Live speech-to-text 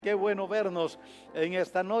Qué bueno vernos en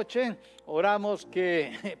esta noche. Oramos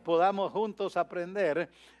que podamos juntos aprender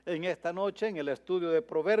en esta noche en el estudio de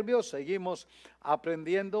Proverbios. Seguimos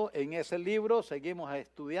aprendiendo en ese libro, seguimos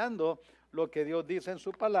estudiando lo que Dios dice en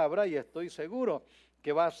su palabra y estoy seguro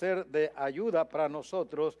que va a ser de ayuda para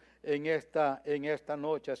nosotros en esta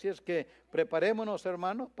noche. Así es que preparémonos,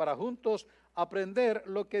 hermanos, para juntos aprender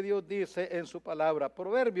lo que Dios dice en su palabra.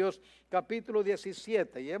 Proverbios capítulo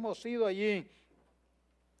 17, y hemos ido allí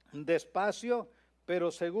despacio,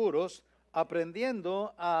 pero seguros,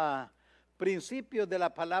 aprendiendo a principios de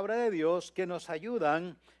la palabra de Dios que nos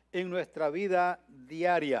ayudan en nuestra vida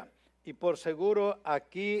diaria. Y por seguro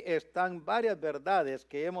aquí están varias verdades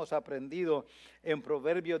que hemos aprendido en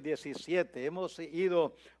Proverbios 17. Hemos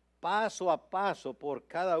ido paso a paso por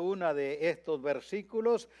cada una de estos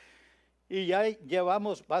versículos y ya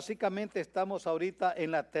llevamos, básicamente estamos ahorita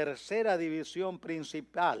en la tercera división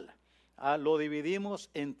principal. Lo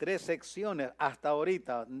dividimos en 3 secciones hasta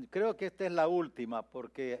ahorita. Creo que esta es la última,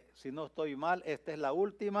 porque si no estoy mal, esta es la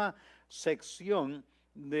última sección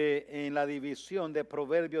en la división de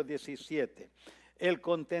Proverbios 17. El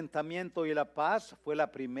contentamiento y la paz fue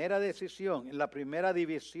la primera decisión, la primera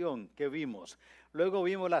división que vimos. Luego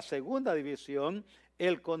vimos la segunda división,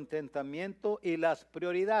 el contentamiento y las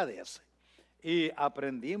prioridades. Y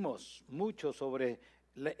aprendimos mucho sobre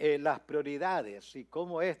las prioridades y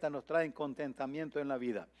cómo éstas nos traen contentamiento en la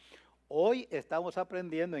vida. Hoy estamos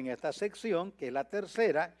aprendiendo en esta sección, que es la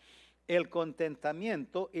tercera, el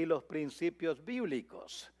contentamiento y los principios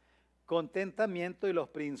bíblicos. Contentamiento y los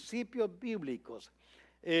principios bíblicos.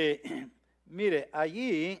 Mire,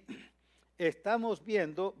 allí estamos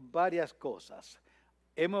viendo varias cosas.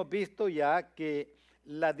 Hemos visto ya que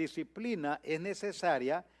la disciplina es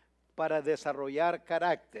necesaria para desarrollar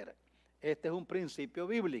carácter. Este es un principio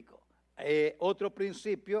bíblico. Otro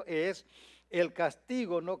principio es el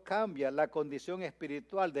castigo no cambia la condición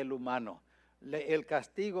espiritual del humano. El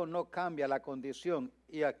castigo no cambia la condición.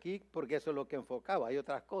 Y aquí, porque eso es lo que enfocaba, hay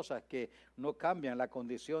otras cosas que no cambian la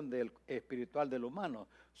condición espiritual del humano.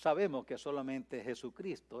 Sabemos que solamente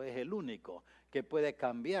Jesucristo es el único que puede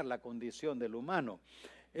cambiar la condición del humano.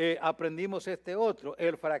 Aprendimos este otro,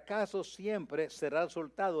 el fracaso siempre será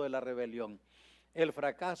resultado de la rebelión. El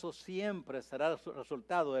fracaso siempre será el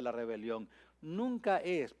resultado de la rebelión. Nunca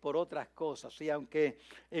es por otras cosas. Y aunque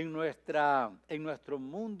en nuestro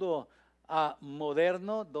mundo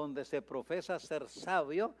moderno, donde se profesa ser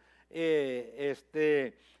sabio,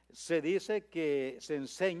 se dice que se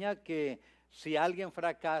enseña que si alguien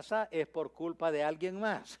fracasa es por culpa de alguien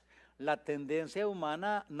más. La tendencia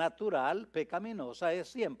humana natural, pecaminosa, es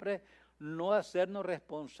siempre no hacernos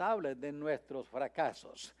responsables de nuestros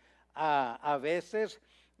fracasos. A veces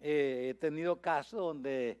he tenido casos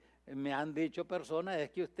donde me han dicho personas,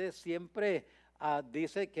 es que usted siempre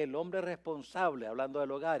dice que el hombre es responsable, hablando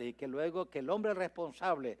del hogar, y que luego que el hombre es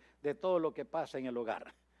responsable de todo lo que pasa en el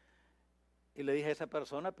hogar. Y le dije a esa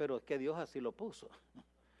persona, pero es que Dios así lo puso.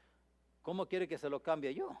 ¿Cómo quiere que se lo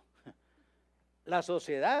cambie yo? La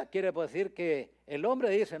sociedad quiere decir que el hombre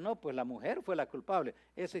dice, no, pues la mujer fue la culpable.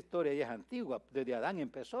 Esa historia ya es antigua, desde Adán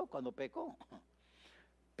empezó cuando pecó.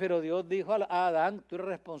 Pero Dios dijo a Adán, tú eres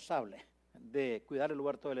responsable de cuidar el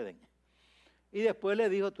huerto del Edén. Y después le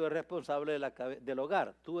dijo, tú eres responsable del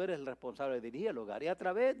hogar, tú eres el responsable de dirigir el hogar. Y a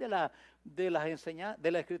través de la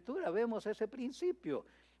Escritura vemos ese principio.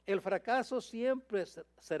 El fracaso siempre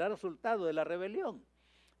será resultado de la rebelión.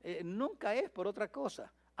 Nunca es por otra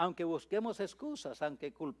cosa. Aunque busquemos excusas,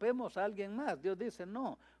 aunque culpemos a alguien más, Dios dice,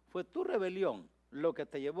 no, fue tu rebelión lo que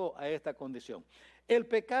te llevó a esta condición. El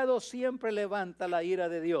pecado siempre levanta la ira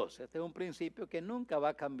de Dios. Este es un principio que nunca va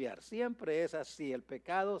a cambiar. Siempre es así. El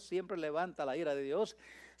pecado siempre levanta la ira de Dios,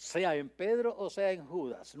 sea en Pedro o sea en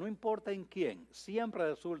Judas. No importa en quién, siempre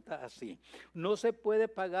resulta así. No se puede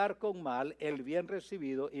pagar con mal el bien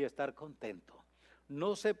recibido y estar contento.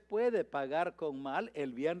 No se puede pagar con mal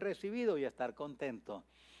el bien recibido y estar contento.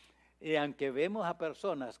 Y aunque vemos a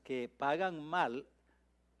personas que pagan mal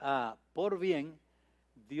por bien,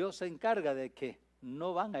 Dios se encarga de que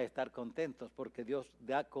no van a estar contentos porque Dios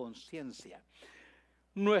da conciencia.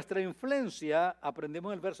 Nuestra influencia,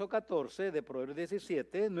 aprendemos en el verso 14 de Proverbios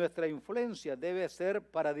 17, nuestra influencia debe ser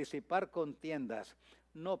para disipar contiendas,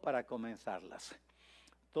 no para comenzarlas.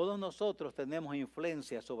 Todos nosotros tenemos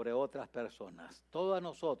influencia sobre otras personas. Todos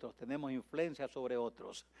nosotros tenemos influencia sobre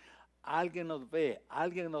otros. Alguien nos ve,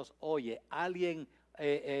 alguien nos oye, alguien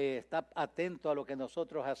está atento a lo que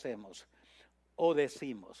nosotros hacemos o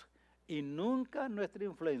decimos. Y nunca nuestra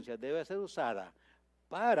influencia debe ser usada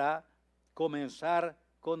para comenzar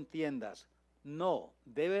contiendas. No,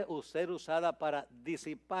 debe ser usada para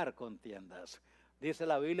disipar contiendas, Dice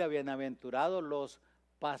la Biblia, bienaventurados los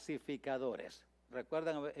pacificadores.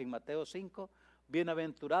 ¿Recuerdan en Mateo 5?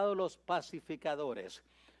 Bienaventurados los pacificadores.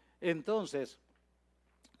 Entonces,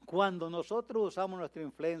 cuando nosotros usamos nuestra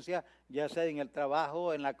influencia, ya sea en el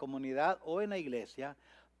trabajo, en la comunidad o en la iglesia,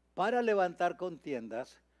 para levantar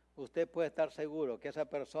contiendas, usted puede estar seguro que esa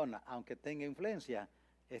persona, aunque tenga influencia,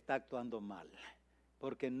 está actuando mal.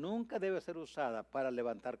 Porque nunca debe ser usada para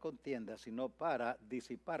levantar contiendas, sino para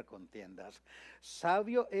disipar contiendas.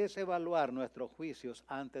 Sabio es evaluar nuestros juicios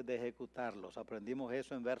antes de ejecutarlos. Aprendimos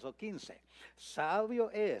eso en verso 15. Sabio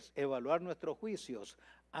es evaluar nuestros juicios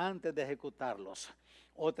antes de ejecutarlos.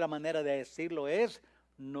 Otra manera de decirlo es,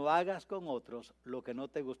 no hagas con otros lo que no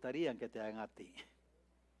te gustaría que te hagan a ti.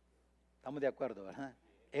 Estamos de acuerdo, ¿verdad?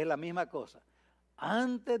 Es la misma cosa.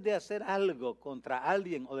 Antes de hacer algo contra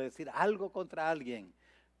alguien o decir algo contra alguien,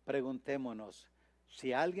 preguntémonos,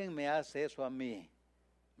 si alguien me hace eso a mí,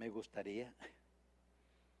 ¿me gustaría?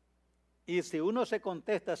 Y si uno se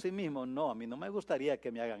contesta a sí mismo, no, a mí no me gustaría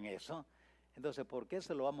que me hagan eso, entonces, ¿por qué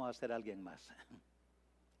se lo vamos a hacer a alguien más?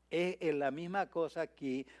 Es la misma cosa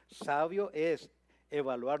aquí. Sabio es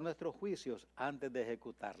evaluar nuestros juicios antes de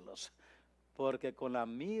ejecutarlos, porque con la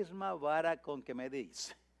misma vara con que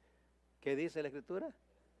medís, ¿qué dice la Escritura?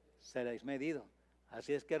 Seréis medido.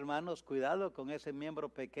 Así es que, hermanos, cuidado con ese miembro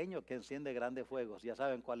pequeño que enciende grandes fuegos. Ya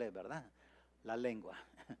saben cuál es, ¿verdad? La lengua.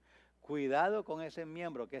 Cuidado con ese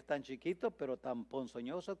miembro que es tan chiquito, pero tan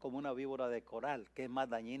ponzoñoso como una víbora de coral, que es más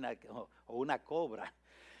dañina o una cobra.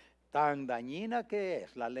 Tan dañina que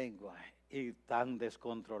es la lengua y tan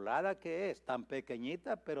descontrolada que es, tan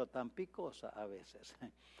pequeñita, pero tan picosa a veces.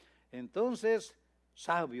 Entonces,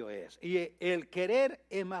 sabio es. Y el querer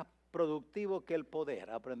es más productivo que el poder.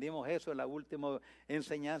 Aprendimos eso en la última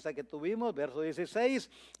enseñanza que tuvimos, verso 16.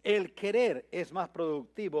 El querer es más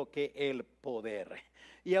productivo que el poder.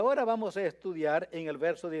 Y ahora vamos a estudiar en el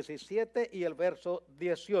verso 17 y el verso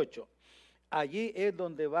 18. Allí es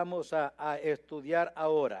donde vamos a estudiar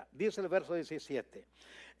ahora. Dice el verso 17.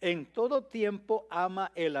 En todo tiempo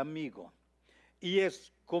ama el amigo y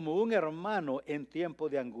es como un hermano en tiempo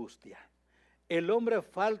de angustia. El hombre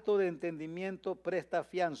falto de entendimiento presta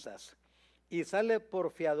fianzas y sale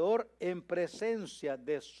por fiador en presencia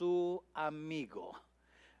de su amigo.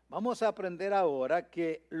 Vamos a aprender ahora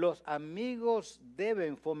que los amigos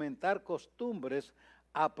deben fomentar costumbres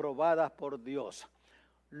aprobadas por Dios.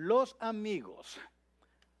 Los amigos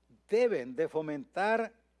deben de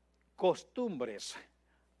fomentar costumbres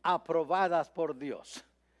aprobadas por Dios.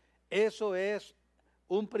 Eso es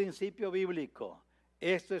un principio bíblico.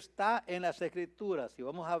 Esto está en las Escrituras y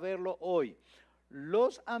vamos a verlo hoy.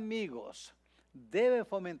 Los amigos deben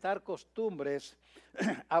fomentar costumbres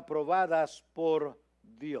aprobadas por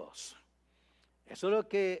Dios. Eso es lo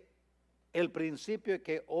que el principio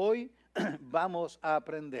que hoy vamos a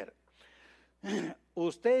aprender.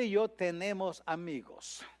 Usted y yo tenemos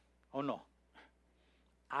amigos, ¿o no?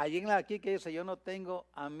 Alguien aquí que dice, yo no tengo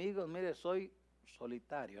amigos, mire, soy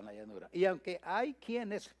solitario en la llanura. Y aunque hay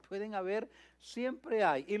quienes pueden haber, siempre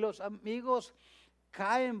hay. Y los amigos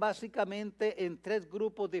caen básicamente en tres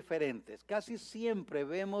grupos diferentes. Casi siempre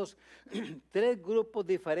vemos tres grupos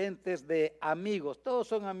diferentes de amigos. Todos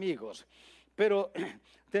son amigos, pero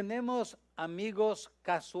tenemos amigos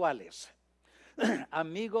casuales.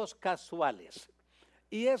 Amigos casuales.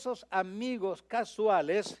 Y esos amigos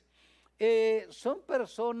casuales son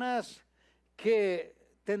personas que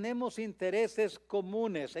tenemos intereses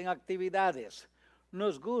comunes en actividades.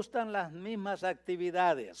 Nos gustan las mismas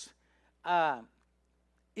actividades.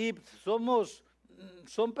 Y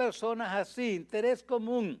son personas así, interés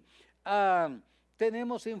común.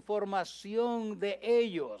 Tenemos información de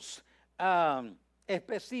ellos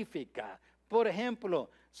específica. Por ejemplo,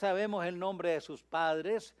 sabemos el nombre de sus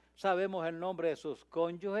padres, sabemos el nombre de sus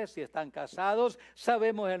cónyuges si están casados,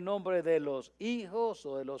 sabemos el nombre de los hijos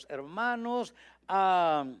o de los hermanos.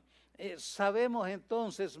 Sabemos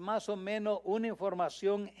entonces más o menos una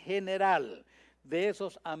información general de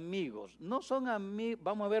esos amigos. No son amigos,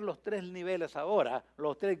 vamos a ver los tres niveles ahora,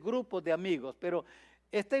 los tres grupos de amigos, pero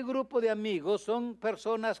este grupo de amigos son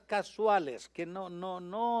personas casuales que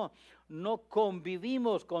no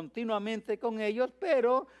convivimos continuamente con ellos,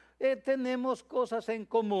 pero tenemos cosas en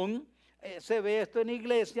común. Se ve esto en la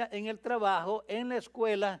iglesia, en el trabajo, en la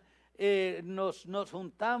escuela. Nos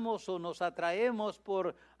juntamos o nos atraemos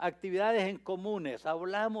por actividades en comunes.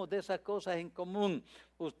 Hablamos de esas cosas en común.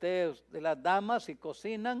 Ustedes, de las damas, si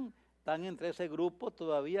cocinan, están entre ese grupo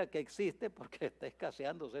todavía que existe, porque está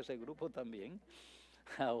escaseándose ese grupo también.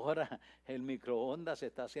 Ahora el microondas se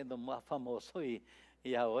está haciendo más famoso y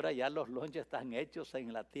ahora ya los lonches están hechos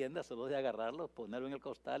en la tienda, solo de agarrarlos, ponerlo en el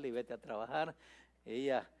costal y vete a trabajar.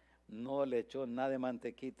 ella no le echó nada de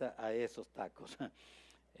mantequita a esos tacos.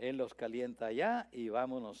 Él los calienta allá y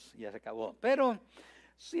vámonos, ya se acabó. Pero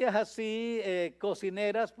si es así,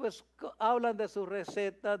 cocineras, pues hablan de sus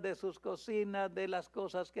recetas, de sus cocinas, de las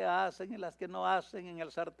cosas que hacen y las que no hacen en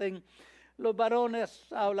el sartén. Los varones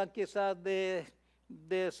hablan quizás de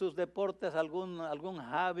sus deportes, algún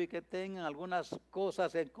hobby que tengan, algunas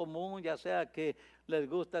cosas en común, ya sea que les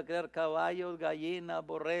gusta criar caballos, gallinas,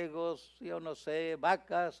 borregos, yo no sé,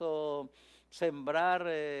 vacas, o sembrar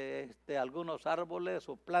algunos árboles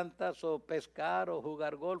o plantas, o pescar o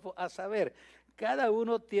jugar golf, a saber. Cada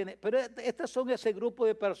uno tiene, pero estas son ese grupo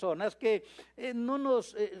de personas que no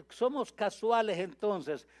nos somos casuales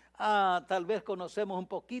entonces. Tal vez conocemos un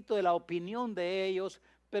poquito de la opinión de ellos,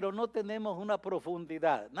 pero no tenemos una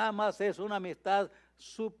profundidad. Nada más es una amistad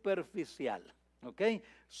superficial, ¿ok?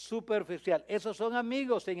 Superficial. Esos son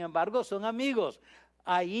amigos, sin embargo, son amigos.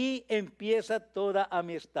 Ahí empieza toda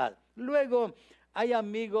amistad. Luego hay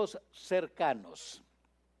amigos cercanos.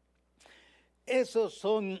 Esos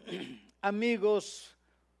son amigos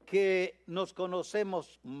que nos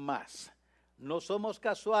conocemos más. No somos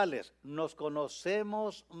casuales, nos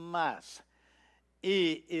conocemos más.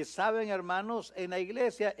 Y saben, hermanos, en la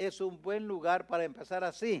iglesia es un buen lugar para empezar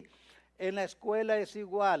así. En la escuela es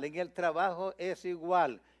igual, en el trabajo es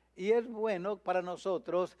igual. Y es bueno para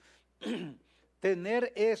nosotros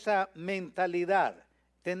tener esa mentalidad,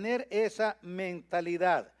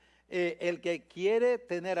 el que quiere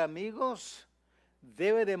tener amigos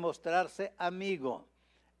debe demostrarse amigo.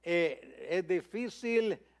 Es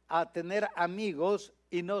difícil tener amigos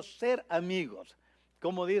y no ser amigos.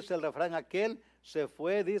 Como dice el refrán aquel, se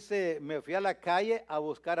fue, dice, me fui a la calle a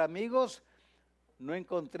buscar amigos, no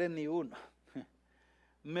encontré ni uno.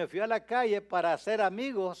 Me fui a la calle para hacer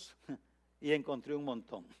amigos y encontré un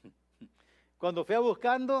montón. Cuando fui a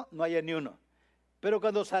buscando, no hallé ni uno. Pero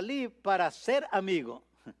cuando salí para ser amigo,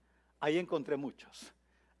 ahí encontré muchos.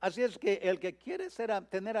 Así es que el que quiere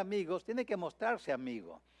tener amigos, tiene que mostrarse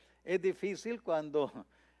amigo. Es difícil cuando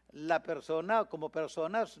la persona, como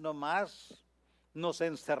personas, nomás nos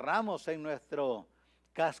encerramos en nuestro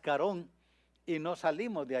cascarón y no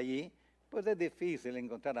salimos de allí, pues es difícil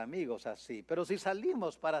encontrar amigos así. Pero si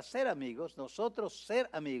salimos para ser amigos, nosotros ser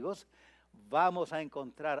amigos, vamos a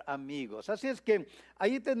encontrar amigos. Así es que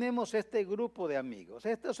ahí tenemos este grupo de amigos.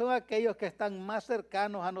 Estos son aquellos que están más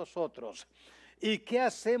cercanos a nosotros. ¿Y qué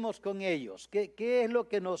hacemos con ellos? ¿Qué es lo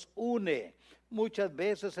que nos une? Muchas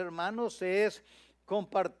veces, hermanos, es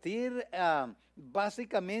compartir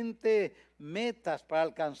básicamente metas para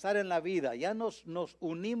alcanzar en la vida. Ya nos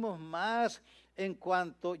unimos más en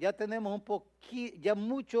cuanto, ya tenemos un poquito, ya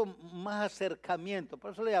mucho más acercamiento.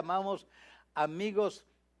 Por eso le llamamos amigos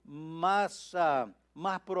más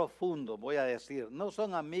profundos, voy a decir. No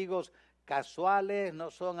son amigos casuales, no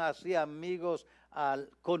son así amigos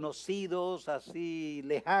conocidos, así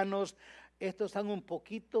lejanos. Estos están un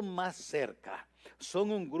poquito más cerca. Son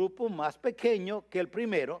un grupo más pequeño que el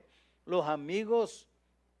primero. Los amigos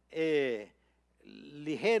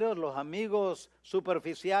ligeros, los amigos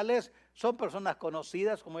superficiales, son personas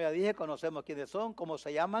conocidas, como ya dije, conocemos quiénes son, cómo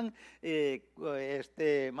se llaman,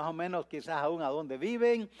 más o menos quizás aún a dónde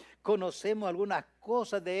viven, conocemos algunas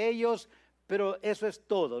cosas de ellos, pero eso es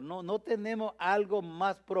todo. No tenemos algo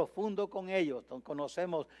más profundo con ellos.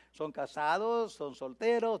 Conocemos, son casados, son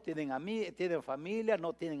solteros, tienen familia,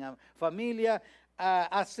 no tienen familia,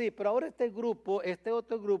 así. Pero ahora este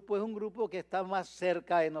otro grupo es un grupo que está más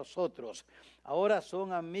cerca de nosotros. Ahora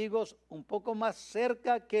son amigos un poco más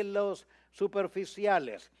cerca que los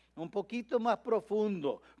superficiales, un poquito más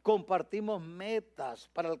profundo. Compartimos metas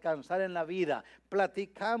para alcanzar en la vida.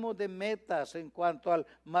 Platicamos de metas en cuanto al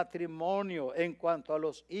matrimonio, en cuanto a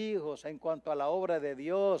los hijos, en cuanto a la obra de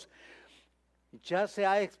Dios. Ya se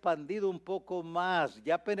ha expandido un poco más,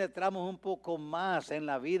 ya penetramos un poco más en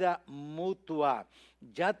la vida mutua.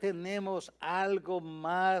 Ya tenemos algo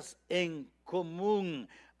más en común.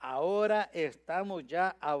 Ahora estamos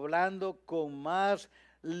ya hablando con más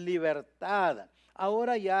libertad.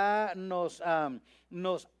 Ahora ya nos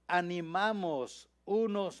animamos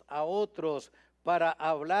unos a otros para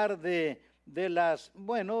hablar de las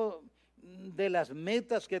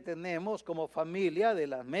metas que tenemos como familia, de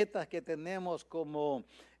las metas que tenemos como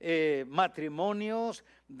matrimonios,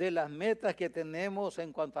 de las metas que tenemos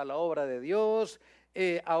en cuanto a la obra de Dios.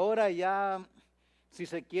 Ahora ya, si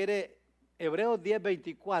se quiere, Hebreos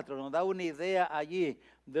 10:24 nos da una idea allí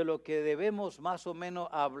de lo que debemos más o menos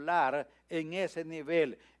hablar en ese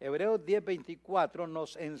nivel. Hebreos 10:24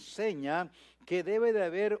 nos enseña que debe de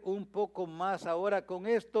haber un poco más ahora con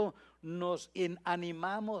esto. nos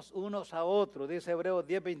animamos unos a otros. Dice Hebreos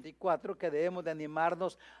 10:24 que debemos de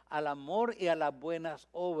animarnos al amor y a las buenas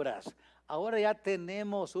obras. Ahora ya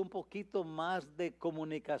tenemos un poquito más de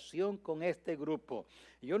comunicación con este grupo.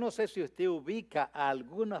 Yo no sé si usted ubica a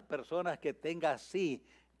algunas personas que tenga así,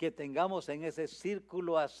 que tengamos en ese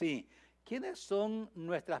círculo así. ¿Quiénes son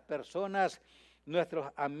nuestras personas,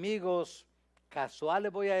 nuestros amigos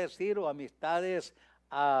casuales, voy a decir, o amistades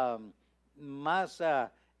más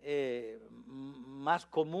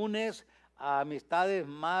comunes, amistades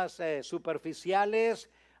más superficiales?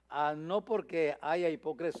 No porque haya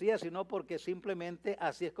hipocresía, sino porque simplemente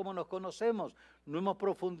así es como nos conocemos. No hemos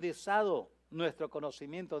profundizado nuestro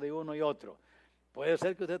conocimiento de uno y otro. Puede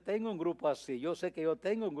ser que usted tenga un grupo así, yo sé que yo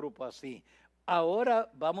tengo un grupo así.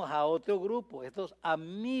 Ahora vamos a otro grupo, estos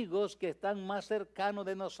amigos que están más cercanos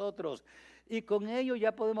de nosotros. Y con ellos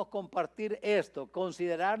ya podemos compartir esto,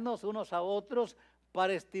 considerarnos unos a otros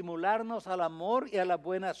para estimularnos al amor y a las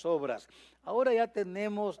buenas obras. Ahora ya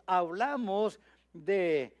hablamos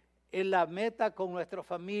de la meta con nuestra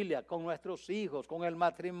familia, con nuestros hijos, con el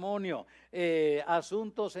matrimonio,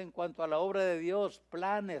 asuntos en cuanto a la obra de Dios,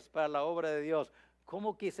 planes para la obra de Dios,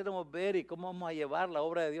 cómo quisiéramos ver y cómo vamos a llevar la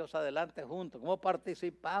obra de Dios adelante juntos, cómo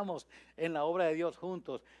participamos en la obra de Dios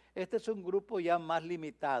juntos. Este es un grupo ya más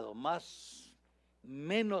limitado,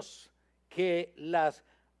 menos que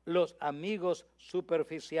los amigos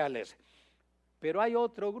superficiales. Pero hay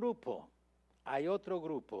otro grupo,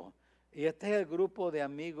 y este es el grupo de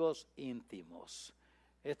amigos íntimos.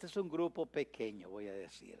 Este es un grupo pequeño, voy a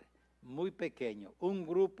decir, muy pequeño, un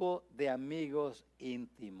grupo de amigos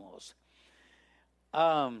íntimos.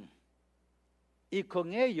 Y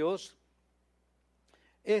con ellos,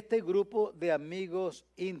 este grupo de amigos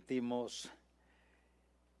íntimos,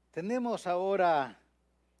 tenemos ahora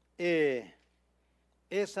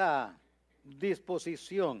esa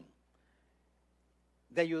disposición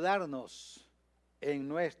de ayudarnos en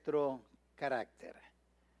nuestro carácter.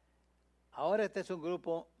 Ahora este es un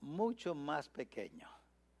grupo mucho más pequeño.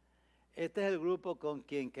 Este es el grupo con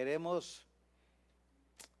quien queremos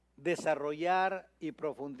desarrollar y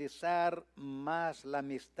profundizar más la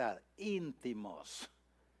amistad. Íntimos.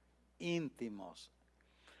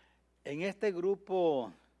 En este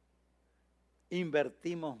grupo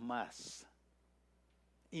invertimos más.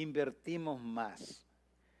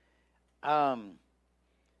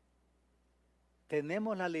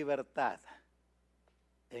 Tenemos la libertad,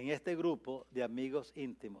 en este grupo de amigos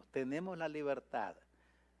íntimos, tenemos la libertad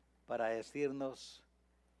para decirnos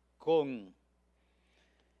con,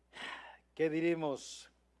 ¿qué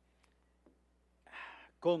diríamos?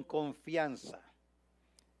 Con confianza,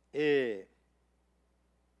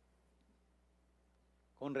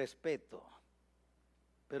 con respeto,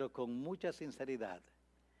 pero con mucha sinceridad,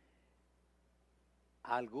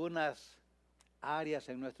 algunas áreas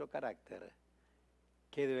en nuestro carácter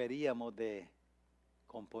que deberíamos de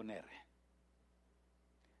componer.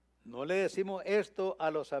 No le decimos esto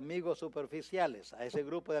a los amigos superficiales, a ese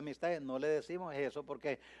grupo de amistades, no le decimos eso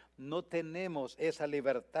porque no tenemos esa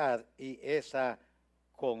libertad y esa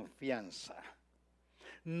confianza.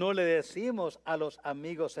 No le decimos a los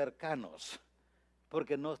amigos cercanos,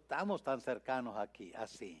 porque no estamos tan cercanos aquí,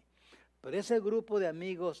 así. Pero ese grupo de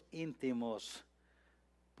amigos íntimos,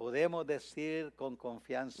 podemos decir con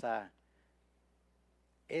confianza,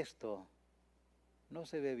 esto no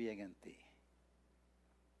se ve bien en ti.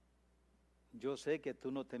 Yo sé que tú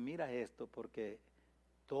no te miras esto porque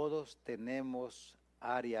todos tenemos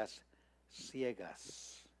áreas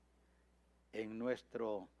ciegas en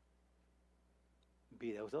nuestro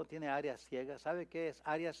vida. Usted no tiene áreas ciegas. ¿Sabe qué es?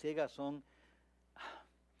 Áreas ciegas son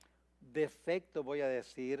defectos, voy a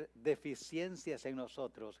decir, deficiencias en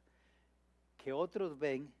nosotros que otros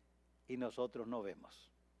ven y nosotros no vemos.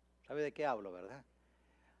 ¿Sabe de qué hablo, verdad?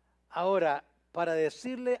 Ahora, para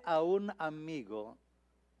decirle a un amigo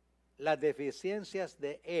las deficiencias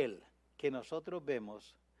de él que nosotros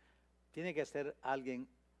vemos, tiene que ser alguien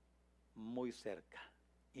muy cerca,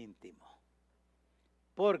 íntimo.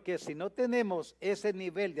 Porque si no tenemos ese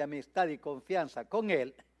nivel de amistad y confianza con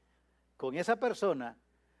él, con esa persona,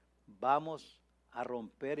 vamos a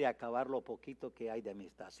romper y acabar lo poquito que hay de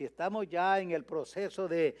amistad. Si estamos ya en el proceso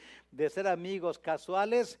de ser amigos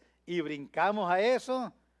casuales y brincamos a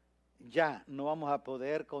eso, ya no vamos a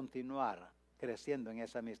poder continuar creciendo en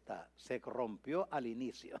esa amistad. Se rompió al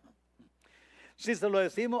inicio. Si se lo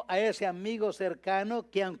decimos a ese amigo cercano,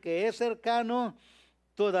 que aunque es cercano,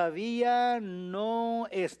 todavía no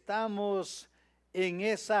estamos en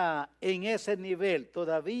ese nivel,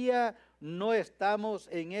 todavía no estamos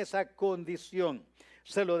en esa condición.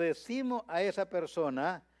 Se lo decimos a esa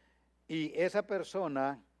persona y esa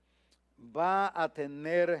persona va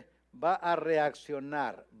a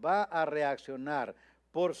reaccionar.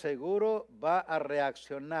 Por seguro va a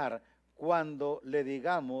reaccionar cuando le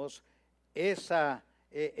digamos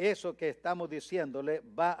eso que estamos diciéndole,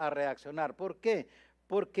 va a reaccionar. ¿Por qué?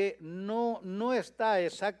 Porque no está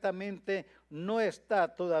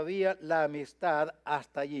todavía la amistad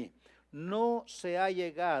hasta allí. No se ha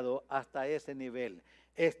llegado hasta ese nivel.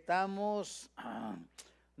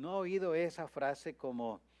 No he oído esa frase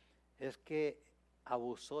como, es que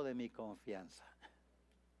abusó de mi confianza.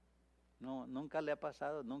 No, nunca le ha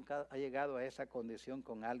pasado, nunca ha llegado a esa condición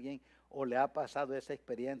con alguien o le ha pasado esa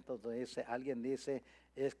experiencia donde alguien dice,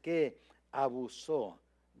 es que abusó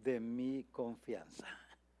de mi confianza.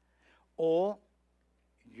 O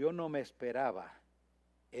yo no me esperaba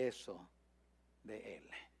eso de él.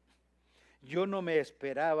 Yo no me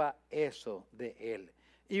esperaba eso de él.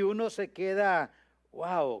 Y uno se queda,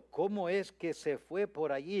 wow, ¿cómo es que se fue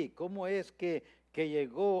por allí? ¿Cómo es que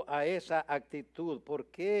llegó a esa actitud? ¿Por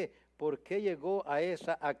qué llegó a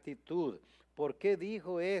esa actitud? ¿Por qué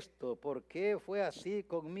dijo esto? ¿Por qué fue así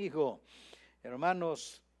conmigo?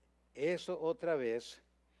 Hermanos, eso otra vez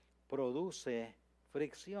produce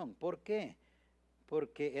fricción. ¿Por qué?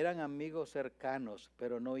 Porque eran amigos cercanos,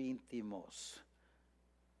 pero no íntimos.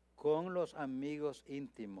 Con los amigos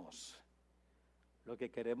íntimos, lo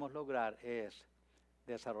que queremos lograr es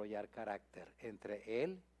desarrollar carácter entre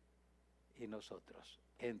él y nosotros,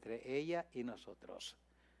 entre ella y nosotros.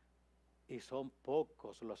 Y son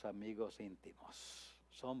pocos los amigos íntimos,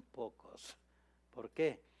 son pocos. ¿Por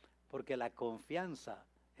qué? Porque la confianza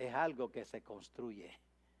es algo que se construye,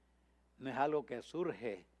 no es algo que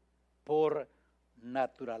surge por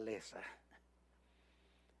naturaleza.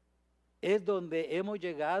 Es donde hemos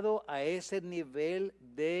llegado a ese nivel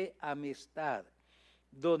de amistad,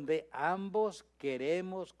 donde ambos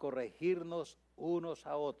queremos corregirnos unos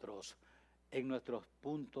a otros en nuestros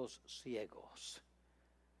puntos ciegos.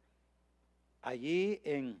 Allí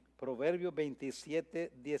en Proverbios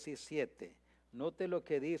 27, 17, note lo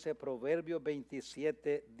que dice Proverbios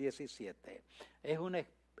 27, 17. Es una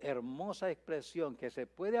hermosa expresión que se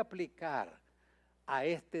puede aplicar a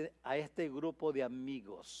este grupo de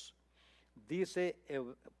amigos. Dice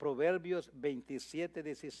Proverbios 27,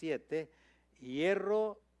 17,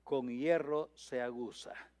 hierro con hierro se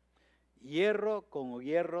aguza. Hierro con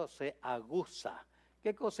hierro se aguza.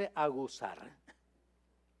 ¿Qué cosa es aguzar?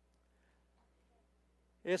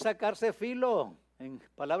 Es sacarse filo, en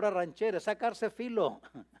palabra ranchera, es sacarse filo.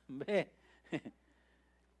 Ve.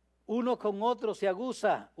 Uno con otro se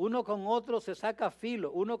aguza, uno con otro se saca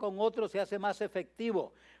filo, uno con otro se hace más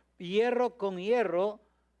efectivo. Hierro con hierro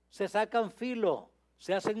se sacan filo,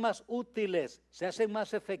 se hacen más útiles, se hacen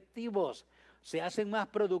más efectivos, se hacen más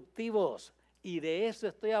productivos. Y de eso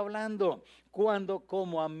estoy hablando, cuando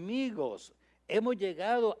como amigos hemos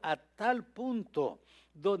llegado a tal punto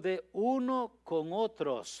donde uno con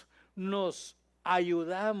otros nos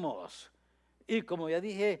ayudamos. Y como ya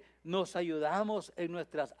dije, nos ayudamos en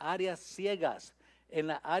nuestras áreas ciegas, en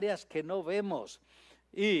las áreas que no vemos.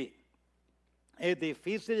 Y es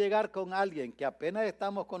difícil llegar con alguien que apenas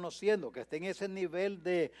estamos conociendo, que esté en ese nivel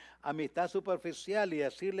de amistad superficial y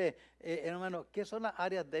decirle, hermano, ¿qué son las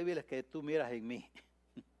áreas débiles que tú miras en mí?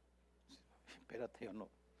 Espérate, yo no.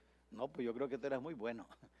 No, pues yo creo que tú eres muy bueno.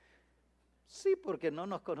 Sí, porque no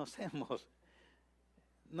nos conocemos.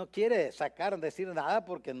 No quiere decir nada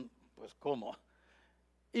porque, pues, ¿cómo?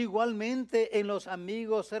 Igualmente en los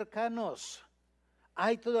amigos cercanos.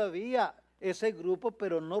 Hay todavía ese grupo,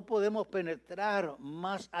 pero no podemos penetrar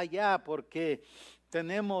más allá porque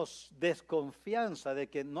tenemos desconfianza de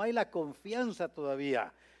que no hay la confianza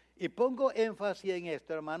todavía. Y pongo énfasis en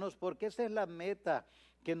esto, hermanos, porque esa es la meta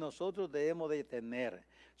que nosotros debemos de tener.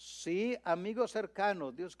 Sí, amigos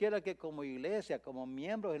cercanos, Dios quiera que como iglesia, como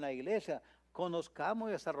miembros en la iglesia, conozcamos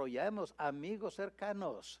y desarrollemos amigos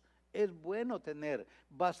cercanos. Es bueno tener,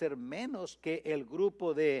 va a ser menos que el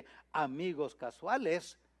grupo de amigos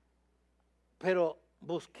casuales, pero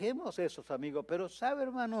busquemos esos amigos. Pero sabe,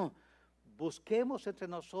 hermano, busquemos entre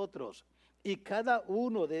nosotros y cada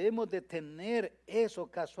uno debemos de tener eso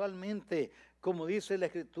casualmente, como dice la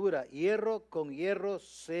Escritura, hierro con hierro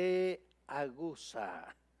se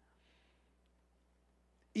aguza.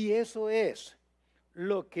 Y eso es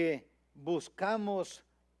lo que buscamos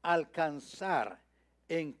alcanzar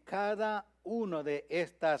en cada una de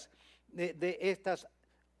estas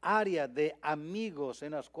áreas de amigos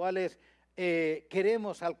en las cuales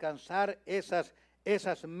queremos alcanzar esas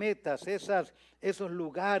metas, esos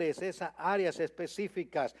lugares, esas áreas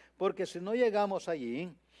específicas, porque si no llegamos allí,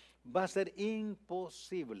 va a ser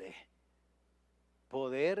imposible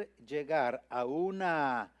poder llegar a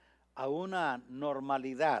a una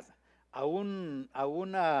normalidad, a un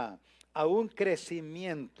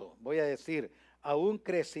crecimiento, voy a decir, a un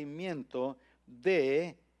crecimiento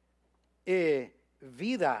de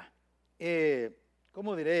vida,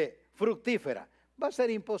 ¿cómo diré? Fructífera. Va a ser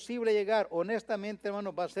imposible llegar, honestamente,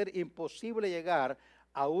 hermanos, va a ser imposible llegar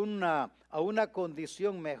a una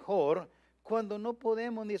condición mejor cuando no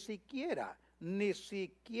podemos ni siquiera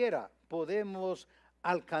podemos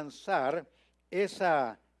alcanzar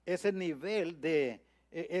ese nivel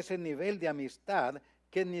de amistad,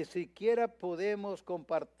 que ni siquiera podemos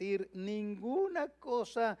compartir ninguna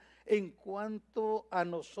cosa en cuanto a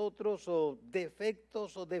nosotros, o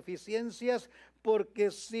defectos o deficiencias,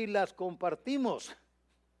 porque si las compartimos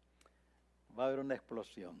va a haber una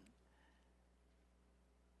explosión.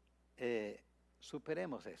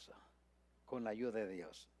 Superemos eso con la ayuda de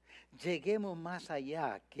Dios. Lleguemos más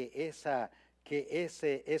allá que ese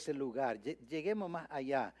lugar. Lleguemos más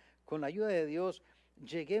allá. Con la ayuda de Dios,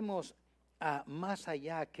 lleguemos a más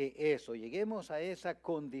allá que eso. Lleguemos a esa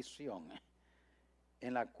condición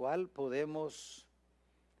en la cual podemos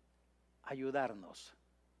ayudarnos,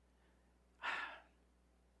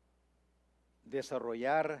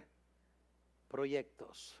 desarrollar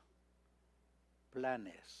proyectos,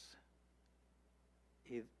 planes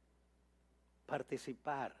y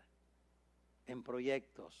participar en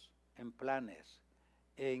proyectos, en planes,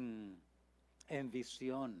 en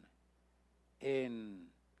visión,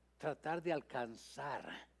 en tratar de alcanzar,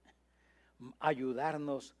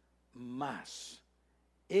 ayudarnos más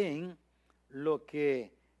en lo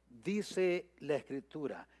que dice la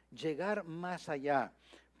Escritura, llegar más allá,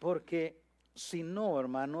 porque si no,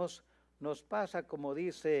 hermanos, nos pasa como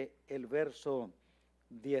dice el verso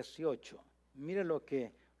 18. Mire lo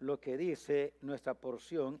que dice nuestra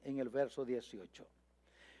porción en el verso 18.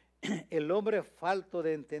 El hombre falto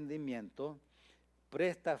de entendimiento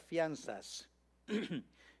presta fianzas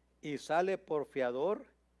y sale por fiador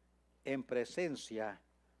en presencia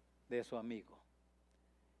de su amigo.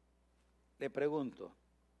 Le pregunto,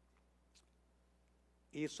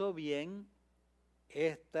 ¿hizo bien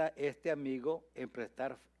este amigo en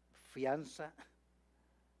prestar fianza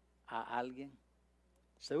a alguien?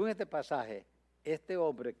 Según este pasaje, este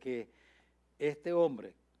hombre que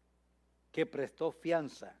prestó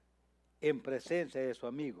fianza en presencia de su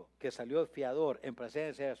amigo, que salió fiador en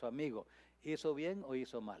presencia de su amigo, ¿hizo bien o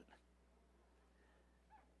hizo mal?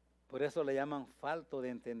 Por eso le llaman falto de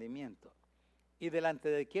entendimiento. ¿Y delante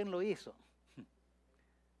de quién lo hizo?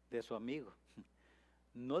 De su amigo.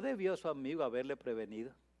 ¿No debió su amigo haberle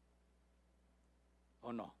prevenido?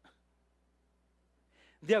 ¿O no?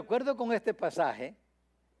 De acuerdo con este pasaje,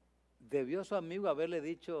 debió su amigo haberle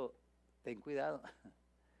dicho, ten cuidado,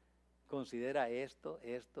 considera esto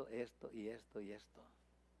y esto y esto.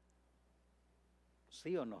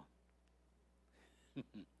 ¿Sí o no?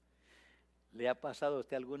 ¿Le ha pasado a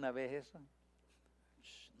usted alguna vez eso?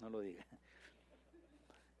 No lo diga.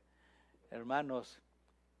 Hermanos,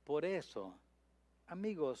 por eso,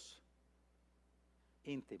 amigos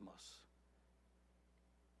íntimos,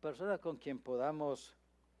 personas con quien podamos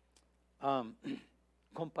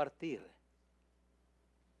compartir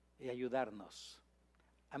y ayudarnos.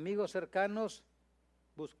 Amigos cercanos,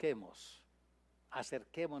 busquemos,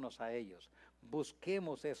 acerquémonos a ellos,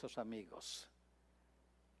 busquemos esos amigos,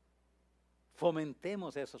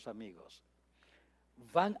 fomentemos esos amigos.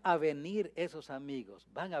 Van a venir esos amigos,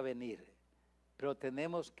 van a venir, pero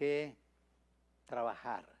tenemos que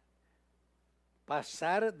trabajar,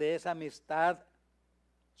 pasar de esa amistad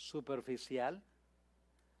superficial,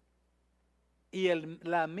 y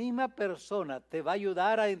la misma persona te va a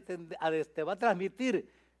ayudar a entender, te va a transmitir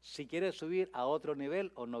si quiere subir a otro nivel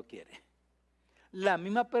o no quiere. La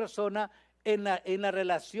misma persona en la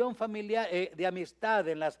relación familiar, de amistad,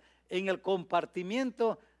 en el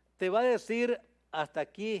compartimiento, te va a decir, hasta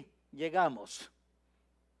aquí llegamos.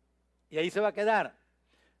 Y ahí se va a quedar.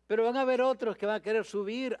 Pero van a haber otros que van a querer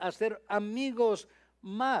subir a ser amigos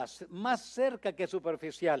más cerca que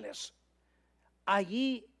superficiales.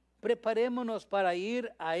 Allí preparémonos para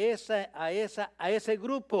ir a ese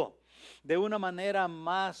grupo de una manera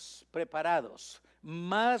más preparados,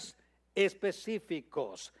 más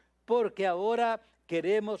específicos, porque ahora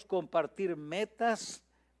queremos compartir metas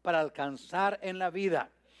para alcanzar en la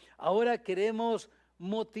vida. Ahora queremos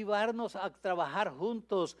motivarnos a trabajar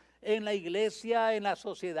juntos en la iglesia, en la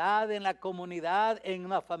sociedad, en la comunidad, en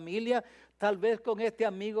la familia, tal vez con este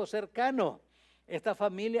amigo cercano. Esta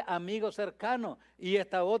familia, amigo cercano, y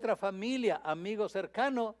esta otra familia, amigo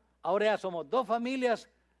cercano. Ahora ya somos dos familias.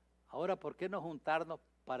 Ahora, ¿por qué no juntarnos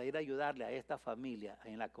para ir a ayudarle a esta familia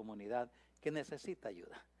en la comunidad que necesita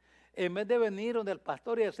ayuda? En vez de venir donde el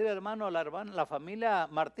pastor y decir, hermano, la familia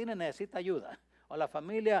Martínez necesita ayuda, o la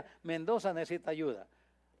familia Mendoza necesita ayuda.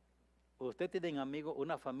 Usted tiene un amigo,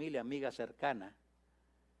 una familia amiga cercana.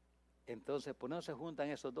 Entonces, pues no se juntan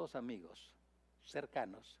esos dos amigos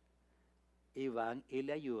cercanos y van y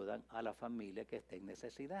le ayudan a la familia que esté en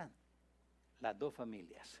necesidad. Las dos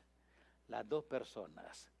familias, las dos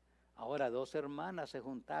personas. Ahora 2 hermanas se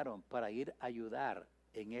juntaron para ir a ayudar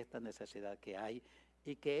en esta necesidad que hay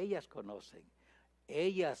y que ellas conocen.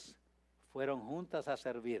 Ellas fueron juntas a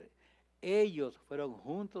servir. Ellos fueron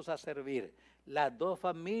juntos a servir. Las dos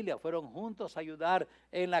familias fueron juntos a ayudar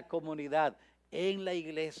en la comunidad, en la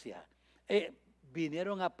iglesia.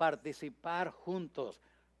 Vinieron a participar juntos.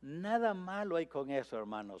 Nada malo hay con eso,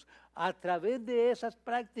 hermanos. A través de esas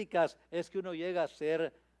prácticas es que uno llega a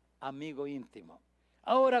ser amigo íntimo.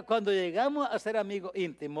 Ahora, cuando llegamos a ser amigos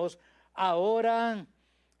íntimos, ahora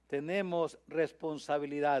tenemos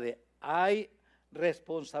responsabilidades. Hay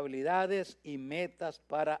responsabilidades y metas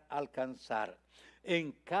para alcanzar.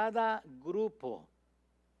 En cada grupo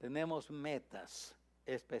tenemos metas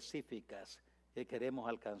específicas que queremos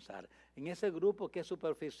alcanzar. En ese grupo que es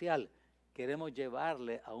superficial, queremos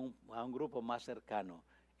llevarle a un grupo más cercano.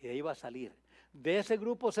 Y de ahí va a salir. De ese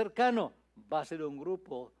grupo cercano va a ser un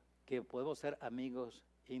grupo que podemos ser amigos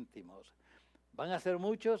íntimos. ¿Van a ser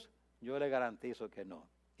muchos? Yo le garantizo que no.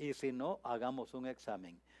 Y si no, hagamos un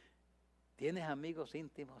examen. ¿Tienes amigos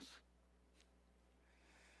íntimos?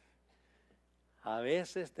 A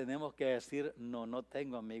veces tenemos que decir, no, no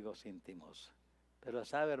tengo amigos íntimos. Pero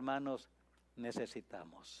sabe, hermanos,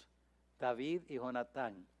 necesitamos. David y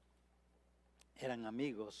Jonatán eran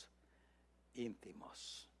amigos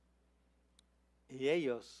íntimos. Y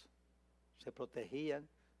ellos se protegían,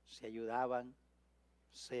 se ayudaban,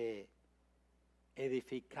 se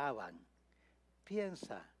edificaban.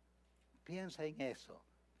 Piensa en eso.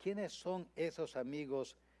 ¿Quiénes son esos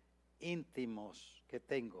amigos íntimos que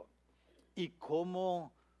tengo? ¿Y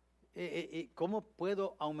cómo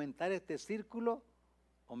puedo aumentar este círculo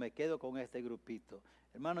o me quedo con este grupito?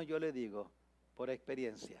 Hermano, yo le digo, por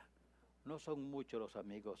experiencia, no son muchos los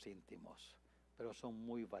amigos íntimos, pero son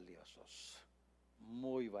muy valiosos,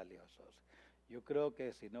 muy valiosos. Yo creo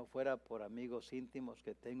que si no fuera por amigos íntimos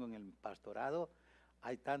que tengo en el pastorado,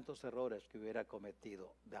 hay tantos errores que hubiera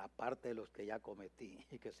cometido, aparte de los que ya cometí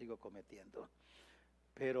y que sigo cometiendo.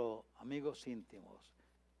 Pero amigos íntimos,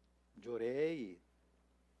 lloré y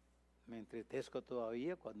me entristezco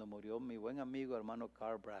todavía cuando murió mi buen amigo hermano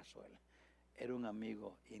Carl Braswell. Era un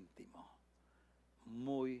amigo íntimo,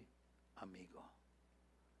 muy amigo.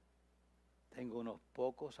 Tengo unos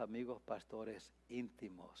pocos amigos pastores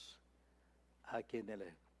íntimos a quienes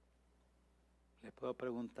les puedo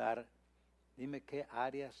preguntar, dime qué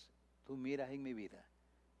áreas tú miras en mi vida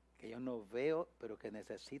que yo no veo, pero que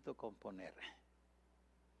necesito componer.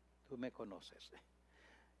 Tú me conoces.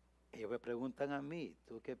 Ellos me preguntan a mí,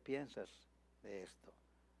 ¿tú qué piensas de esto?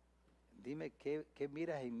 Dime qué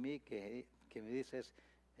miras en mí que me dices,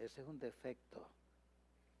 ese es un defecto.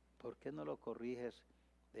 ¿Por qué no lo corriges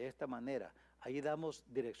de esta manera? Ahí damos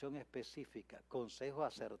dirección específica, consejo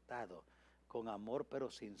acertado, con amor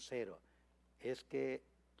pero sincero. Es que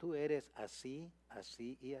tú eres así,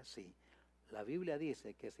 así y así. La Biblia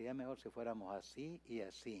dice que sería mejor si fuéramos así y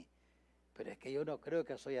así. Pero es que yo no creo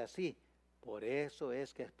que soy así. Por eso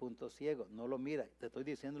es que es punto ciego. No lo mira. Te estoy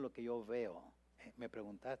diciendo lo que yo veo. Me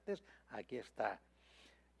preguntaste, aquí está.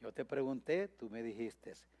 Yo te pregunté, tú me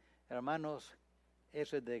dijiste. Hermanos,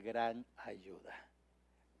 eso es de gran ayuda.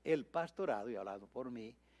 El pastorado, y hablando por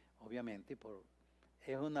mí, obviamente,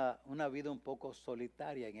 es una vida un poco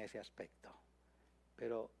solitaria en ese aspecto.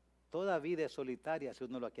 Pero toda vida es solitaria si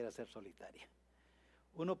uno lo quiere hacer solitaria.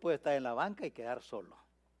 Uno puede estar en la banca y quedar solo.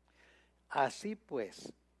 Así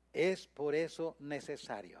pues, es por eso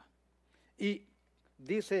necesario. Y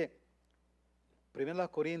dice, 1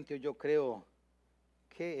 Corintios, yo creo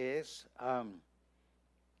que es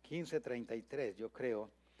 15:33, yo creo,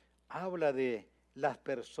 habla de las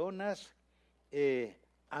personas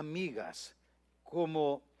amigas,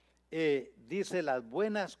 como dice, las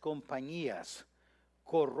buenas compañías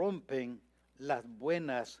corrompen las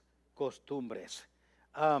buenas costumbres.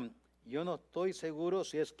 Yo no estoy seguro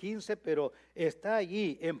si es 15, pero está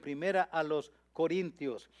allí en primera a los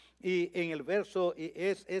Corintios. Y en el verso,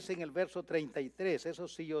 es en el verso 33, eso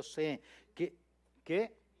sí yo sé.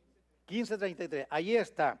 ¿Qué? 15:33, allí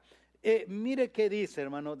está. Mire qué dice,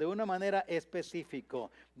 hermano, de una manera específica.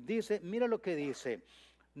 Dice, mira lo que dice,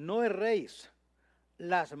 no erréis,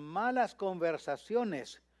 las malas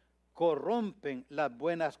conversaciones corrompen las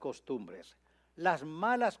buenas costumbres. Las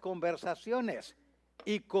malas conversaciones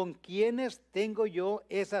 ¿Y con quiénes tengo yo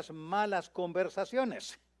esas malas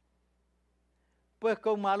conversaciones? Pues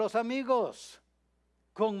con malos amigos,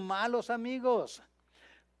 con malos amigos.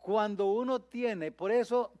 Cuando uno tiene, por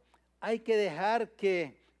eso hay que dejar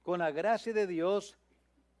que con la gracia de Dios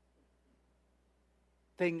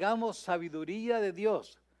tengamos sabiduría de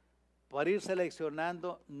Dios para ir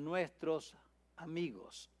seleccionando nuestros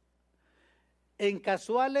amigos. En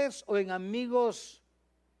casuales o en amigos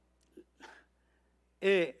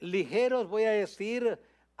ligeros, voy a decir,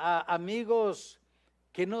 a amigos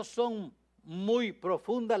que no son muy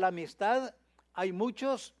profunda la amistad, hay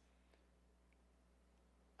muchos.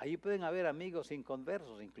 Allí pueden haber amigos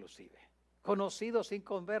inconversos inclusive, conocidos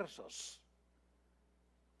inconversos.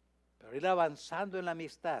 Pero ir avanzando en la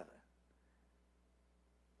amistad,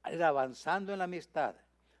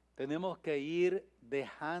 tenemos que ir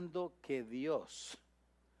dejando que Dios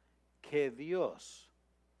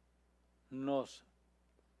nos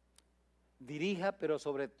dirija, pero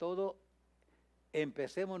sobre todo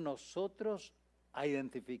empecemos nosotros a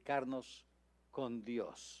identificarnos con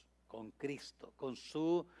Dios, con Cristo,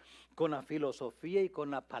 con la filosofía y con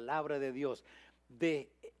la palabra de Dios.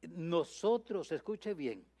 De nosotros, escuche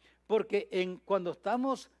bien, porque cuando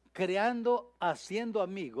estamos creando, haciendo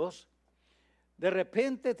amigos, de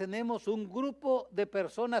repente tenemos un grupo de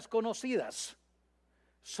personas conocidas.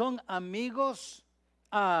 Son amigos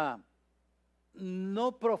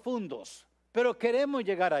no profundos, pero queremos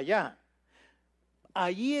llegar allá.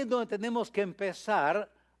 Allí es donde tenemos que empezar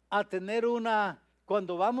a tener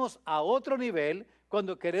cuando vamos a otro nivel,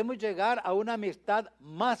 cuando queremos llegar a una amistad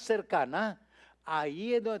más cercana,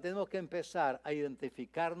 ahí es donde tenemos que empezar a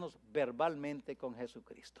identificarnos verbalmente con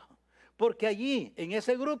Jesucristo. Porque allí, en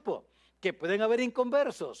ese grupo, que pueden haber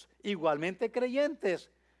inconversos, igualmente creyentes,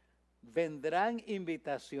 vendrán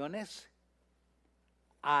invitaciones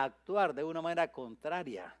a actuar de una manera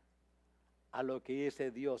contraria a lo que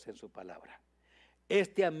dice Dios en su palabra.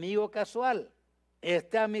 Este amigo casual,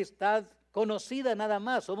 esta amistad conocida nada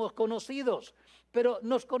más, somos conocidos, pero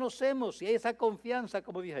nos conocemos y hay esa confianza,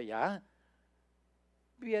 como dije ya,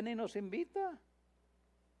 viene y nos invita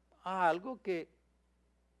a algo que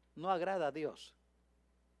no agrada a Dios.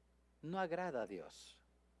 No agrada a Dios.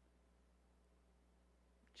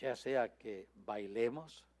 Ya sea que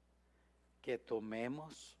bailemos, que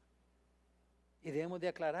tomemos, y debemos de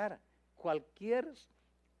aclarar, cualquier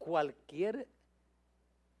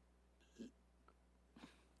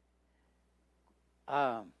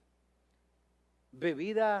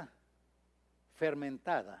bebida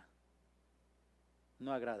fermentada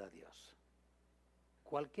no agrada a Dios.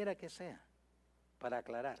 Cualquiera que sea, para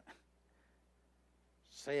aclarar.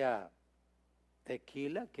 Sea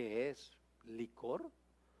tequila, que es licor,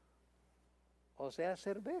 o sea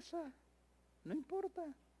cerveza, no importa,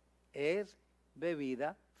 es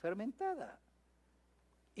bebida fermentada.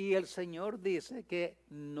 Y el Señor dice que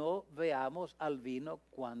no veamos al vino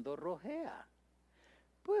cuando rojea.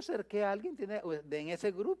 Puede ser que alguien en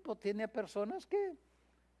ese grupo tiene personas que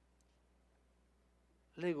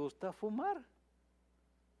le gusta fumar,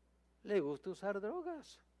 le gusta usar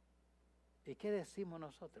drogas. ¿Y qué decimos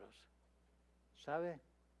nosotros? ¿Sabe?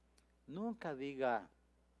 Nunca diga,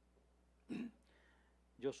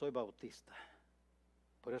 yo soy bautista,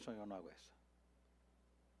 por eso yo no hago eso.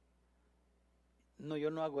 No, yo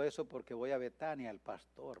no hago eso porque voy a Betania, el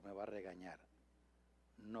pastor me va a regañar.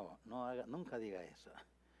 No, nunca diga eso.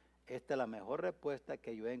 Esta es la mejor respuesta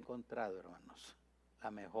que yo he encontrado, hermanos. La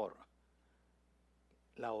mejor.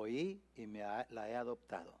 La oí y la he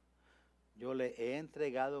adoptado. Yo le he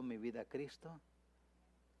entregado mi vida a Cristo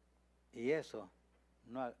y eso,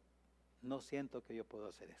 no siento que yo puedo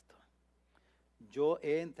hacer esto. Yo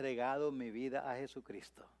he entregado mi vida a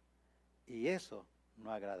Jesucristo y eso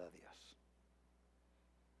no agrada a Dios.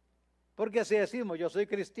 Porque si decimos, yo soy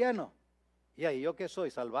cristiano, y ahí yo que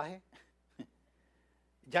soy salvaje,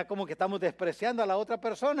 ya como que estamos despreciando a la otra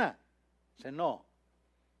persona. Dice, no,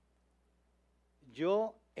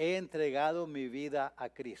 yo he entregado mi vida a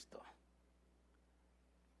Cristo.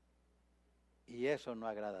 Y eso no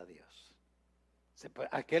agrada a Dios.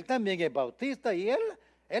 Aquel también es bautista y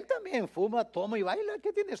él también fuma, toma y baila.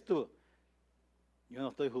 ¿Qué tienes tú? Yo no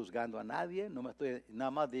estoy juzgando a nadie,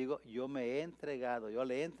 nada más digo, yo le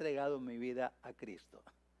he entregado mi vida a Cristo.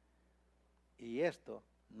 Y esto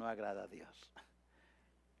no agrada a Dios.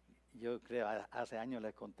 Yo creo, hace años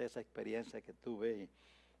les conté esa experiencia que tuve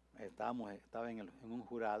y estaba en un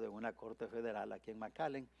jurado en una corte federal aquí en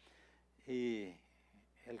McAllen y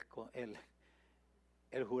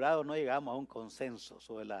el jurado no llegamos a un consenso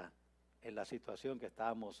sobre la situación que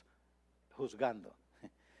estábamos juzgando.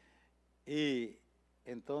 Y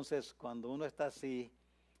Entonces, cuando uno está así,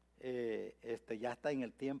 ya está en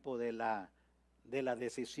el tiempo de la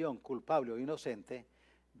decisión, culpable o inocente,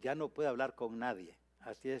 ya no puede hablar con nadie.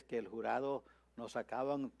 Así es que el jurado nos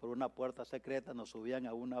sacaban por una puerta secreta, nos subían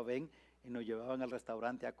a una van y nos llevaban al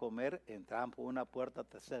restaurante a comer, entraban por una puerta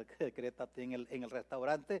secreta en el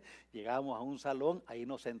restaurante, llegábamos a un salón, ahí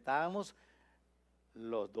nos sentábamos,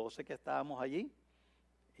 los 12 que estábamos allí,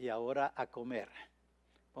 y ahora a comer.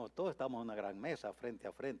 Bueno, todos estamos en una gran mesa, frente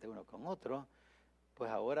a frente, uno con otro, pues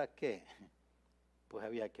ahora ¿qué? Pues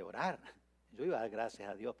había que orar. Yo iba a dar gracias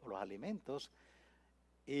a Dios por los alimentos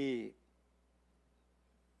y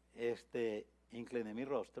incliné mi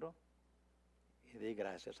rostro y di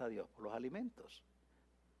gracias a Dios por los alimentos.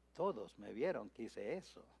 Todos me vieron que hice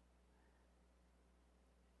eso.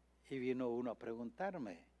 Y vino uno a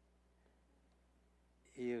preguntarme,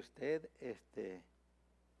 ¿y usted es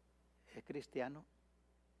cristiano?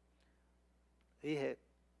 Dije,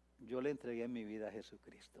 yo le entregué mi vida a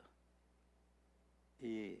Jesucristo.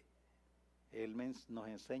 Y Él me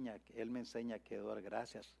enseña que dar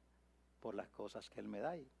gracias por las cosas que Él me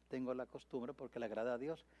da. Y tengo la costumbre, porque le agrada a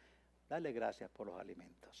Dios, darle gracias por los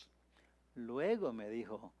alimentos. Luego me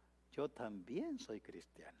dijo, yo también soy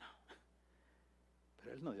cristiano.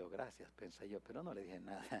 Pero Él no dio gracias, pensé yo, pero no le dije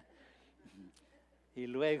nada. Y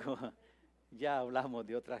luego ya hablamos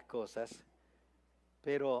de otras cosas.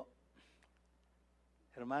 Pero,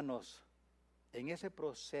 hermanos, en ese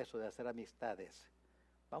proceso de hacer amistades,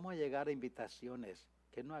 vamos a llegar a invitaciones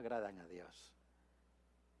que no agradan a Dios.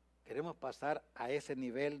 Queremos pasar a ese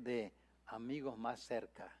nivel de amigos más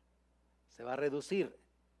cerca. Se va a reducir.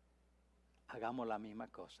 Hagamos la misma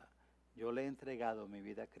cosa. Yo le he entregado mi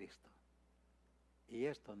vida a Cristo. Y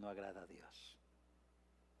esto no agrada a Dios.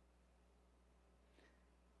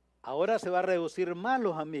 Ahora se va a reducir más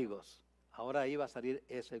los amigos. Ahora ahí va a salir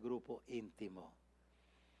ese grupo íntimo.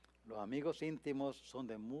 Los amigos íntimos son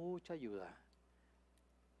de mucha ayuda,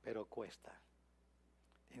 pero cuesta.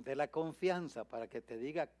 Tienes la confianza para que te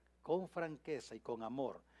diga con franqueza y con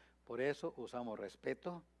amor. Por eso usamos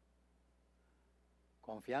respeto,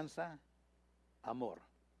 confianza, amor.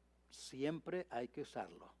 Siempre hay que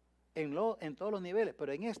usarlo. En todos los niveles,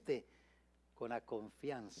 pero en con la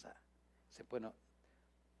confianza.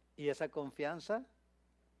 Y esa confianza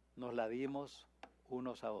nos la dimos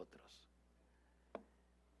unos a otros.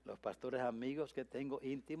 Los pastores amigos que tengo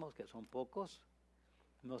íntimos, que son pocos,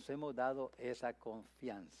 nos hemos dado esa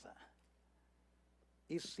confianza.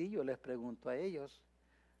 Y sí, yo les pregunto a ellos,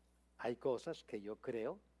 hay cosas que yo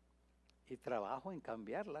creo y trabajo en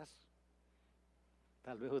cambiarlas.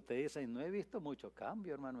 Tal vez ustedes dicen, no he visto mucho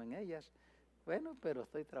cambio, hermano, en ellas. Bueno, pero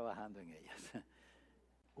estoy trabajando en ellas.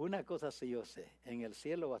 Una cosa sí yo sé, en el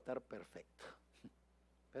cielo va a estar perfecto.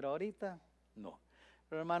 Pero ahorita, no.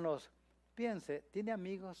 Pero hermanos, piense, ¿tiene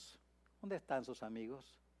amigos? ¿Dónde están sus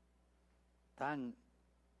amigos? ¿Tan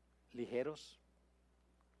ligeros?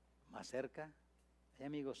 ¿Más cerca? ¿Hay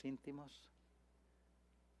amigos íntimos?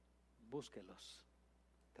 Búsquelos.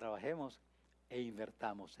 Trabajemos e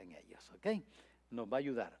invertamos en ellos, ¿ok? Nos va a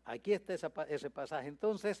ayudar. Aquí está ese pasaje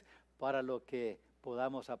entonces para lo que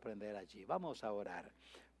podamos aprender allí. Vamos a orar.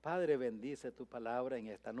 Padre, bendice tu palabra en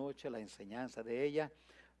esta noche, la enseñanza de ella.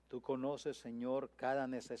 Tú conoces, Señor, cada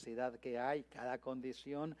necesidad que hay, cada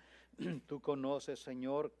condición. Tú conoces,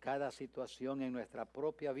 Señor, cada situación en nuestra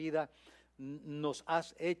propia vida. Nos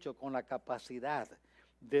has hecho con la capacidad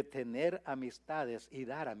de tener amistades y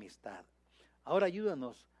dar amistad. Ahora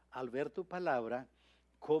ayúdanos al ver tu palabra,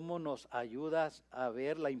 cómo nos ayudas a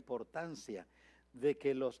ver la importancia de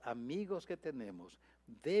que los amigos que tenemos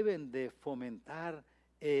deben de fomentar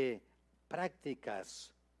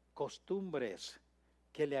prácticas, costumbres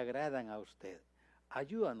que le agradan a usted.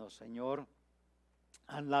 Ayúdanos, Señor,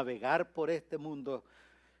 a navegar por este mundo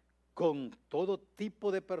con todo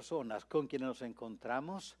tipo de personas con quienes nos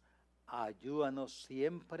encontramos. Ayúdanos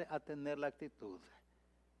siempre a tener la actitud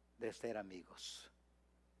de ser amigos,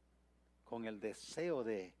 con el deseo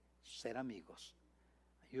de ser amigos.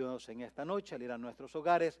 Ayúdanos en esta noche a ir a nuestros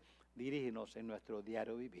hogares, dirígenos en nuestro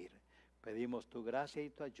diario vivir. Pedimos tu gracia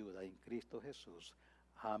y tu ayuda en Cristo Jesús.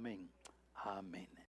 Amén. Amén.